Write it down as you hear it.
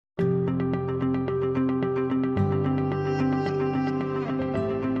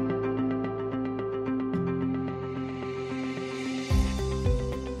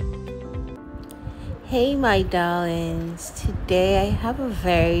Hey my darlings, today I have a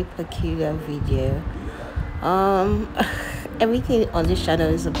very peculiar video. Um Everything on this channel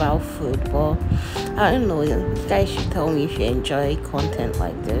is about food, but I don't know, you guys should tell me if you enjoy content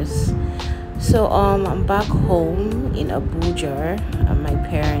like this. So I'm back home in Abuja at my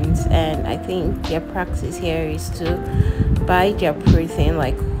parents, and I think their practice here is to buy their protein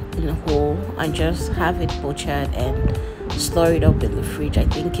like in whole and just have it butchered and store it up in the fridge. I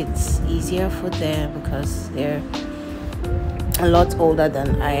think it's easier for them because they're a lot older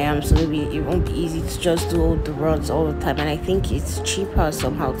than I am, so maybe it won't be easy to just do all the runs all the time, and I think it's cheaper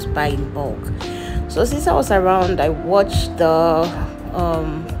somehow to buy in bulk. So since I was around, I watched the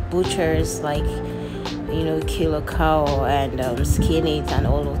butchers, like, kill a cow and skin it and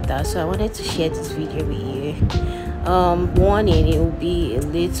all of that. So I wanted to share this video with you. Warning, it will be a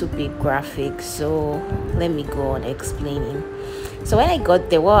little bit graphic, so let me go on explaining. So when I got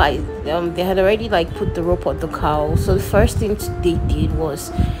there, they had already like put the rope on the cow. So the first thing they did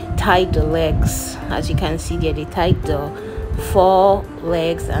was tie the legs. As you can see there, they tied the four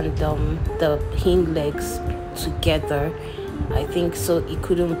legs and the hind legs together, I think, so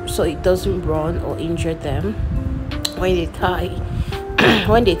it doesn't run or injure them when they tie.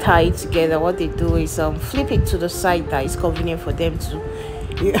 When they tie it together, what they do is flip it to the side that is convenient for them to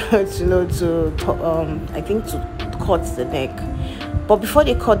I think to cut the neck. But before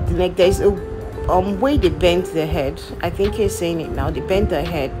they cut the neck, there's a way they bend the head. I think you're saying it now. They bend the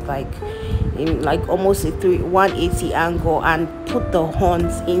head like in like almost a 180 angle and put the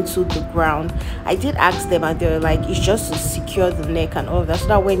horns into the ground. I did ask them, and they were like, it's just to secure the neck and all of that, so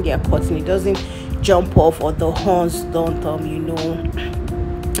that when they are cutting, it doesn't jump off or the horns don't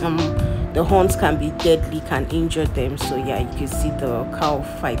the horns can be deadly, can injure them. So yeah, you can see the cow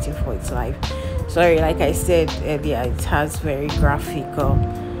fighting for its life. Sorry, like I said earlier, it has very graphic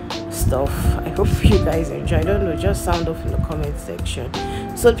stuff. I hope you guys enjoy. I don't know, just sound off in the comment section.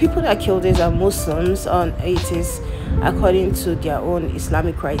 So the people that killed this are Muslims, and it is according to their own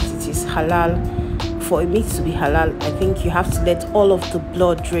Islamic rites, it is halal. For a meat to be halal, I think you have to let all of the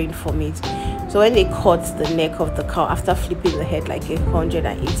blood drain from it. So when they cut the neck of the cow, after flipping the head like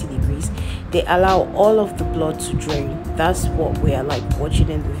 180 degrees, they allow all of the blood to drain. That's what we are like watching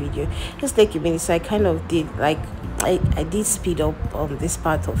in the video. Just take a minute. So I kind of did like I did speed up this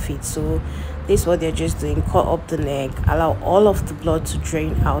part of it. So this is what they're just doing: cut up the neck, allow all of the blood to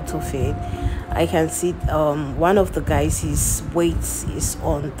drain out of it. I can see one of the guys, his weight is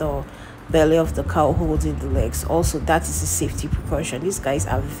on the belly of the cow holding the legs. Also, that is a safety precaution. These guys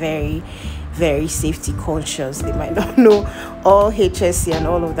are very safety conscious. They might not know all HSC and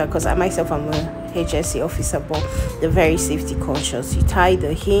all of that, because I myself am a HSC officer, but they're very safety conscious. You tie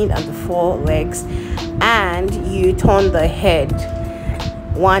the hind and the four legs and you turn the head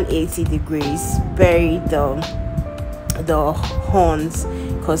 180 degrees, bury the horns,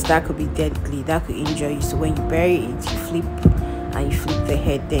 because that could be deadly, that could injure you. So when you bury it, you flip the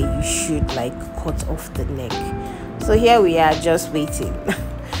head, then you should like cut off the neck. So here we are, just waiting.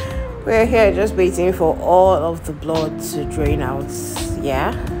 We're here just waiting for all of the blood to drain out.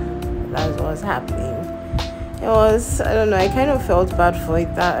 Yeah, that's what's happening. It was, I don't know, I kind of felt bad for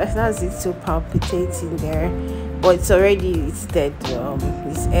it. That's it, so palpitating there, but it's dead.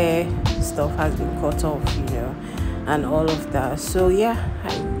 Its air stuff has been cut off, and all of that. So yeah, I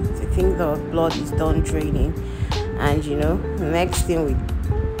think the blood is done draining, and the next thing we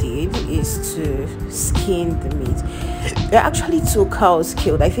did is to skin the meat. There are actually 2 cows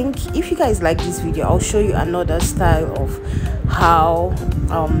killed. I think if you guys like this video, I'll show you another style of how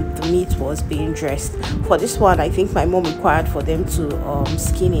the meat was being dressed. For this one, I think my mom required for them to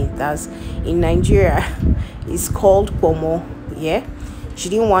skin it. That's in Nigeria, it's called pomo. Yeah, she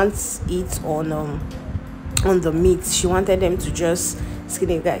didn't want it on the meat. She wanted them to just skin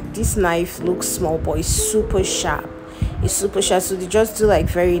it. That this knife looks small, but it's super sharp. So they just do like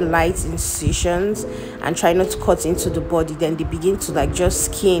very light incisions and try not to cut into the body. Then they begin to like just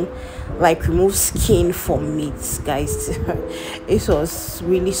skin, like remove skin from meat, guys. It was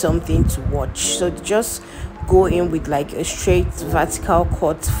really something to watch. So they just go in with like a straight vertical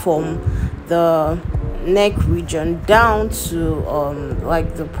cut from the neck region down to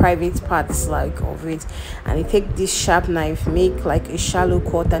like the private parts like of it, and they take this sharp knife, make like a shallow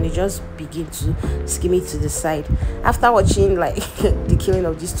cut, and they just begin to skim it to the side. After watching like the killing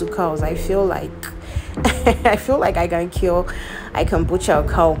of these 2 cows, I feel like I can butcher a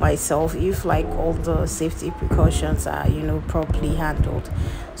cow myself if like all the safety precautions are properly handled.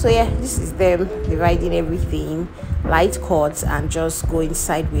 So yeah, this is them dividing everything, light cuts, and just going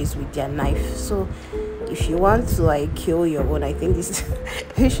sideways with their knife. So if you want to like kill your own, I think this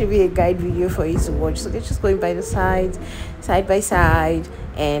this should be a guide video for you to watch. So they're just going by the side by side,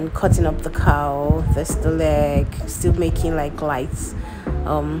 and cutting up the cow. There's the leg, still making like lights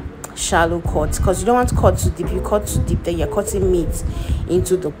shallow cuts, because you don't want to cut too deep. You cut too deep, then you're cutting meat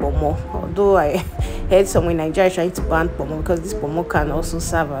into the pomo. Although I heard someone in Nigeria trying to ban pomo, because this pomo can also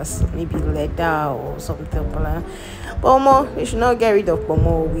serve as maybe leather or something. But pomo, you should not get rid of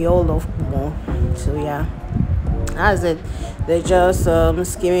pomo. We all love pomo. So yeah, as it, they're just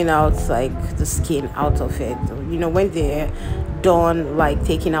skimming out like the skin out of it. You know, when they're done like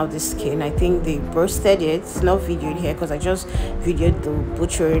taking out the skin, I think they roasted it. It's not videoed here because I just videoed the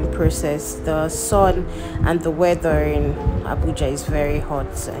butchering process. The sun and the weather in Abuja is very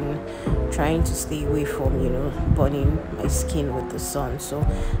hot, and trying to stay away from, you know, burning my skin with the sun. So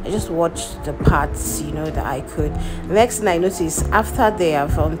I just watched the parts, you know, that I could. Next thing I noticed, after they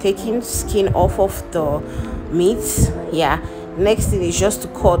have taken skin off of the meat, yeah, next thing is just to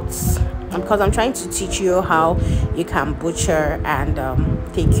cut, because I'm trying to teach you how you can butcher and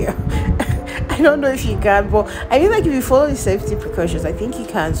take care. I don't know if you can, but I feel like if you follow the safety precautions, I think you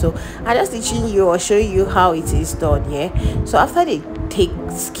can. So I'm just teaching you or showing you how it is done. Yeah, so after they take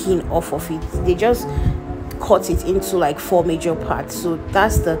skin off of it, they just cut it into like 4 major parts. So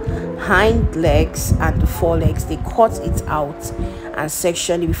that's the hind legs and the forelegs. They cut it out and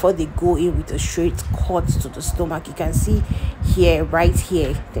section it before they go in with a straight cut to the stomach. You can see here, right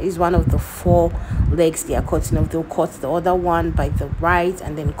here, there is one of the 4 legs they are cutting off. They'll cut the other one by the right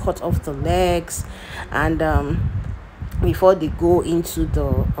and then cut off the legs, and before they go into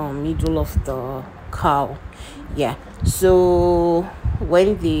the middle of the cow. Yeah, so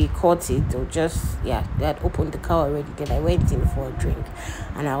when they cut it, they'll just, yeah, they had opened the cow already. Then I went in for a drink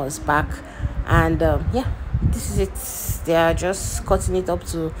and I was back, and yeah, this is it. They are just cutting it up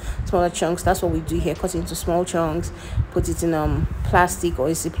to smaller chunks. That's what we do here, cut into small chunks, put it in plastic or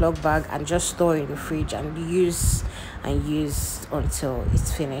a Ziploc bag, and just store it in the fridge and use until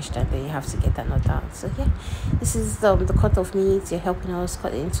it's finished, and then you have to get another. So yeah, this is the cut of meat. You're helping us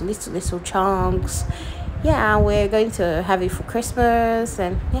cut it into little chunks. Yeah, we're going to have it for Christmas,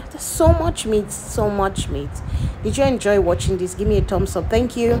 and yeah, there's so much meat. Did you enjoy watching this? Give me a thumbs up.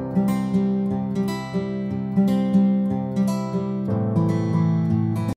 Thank you.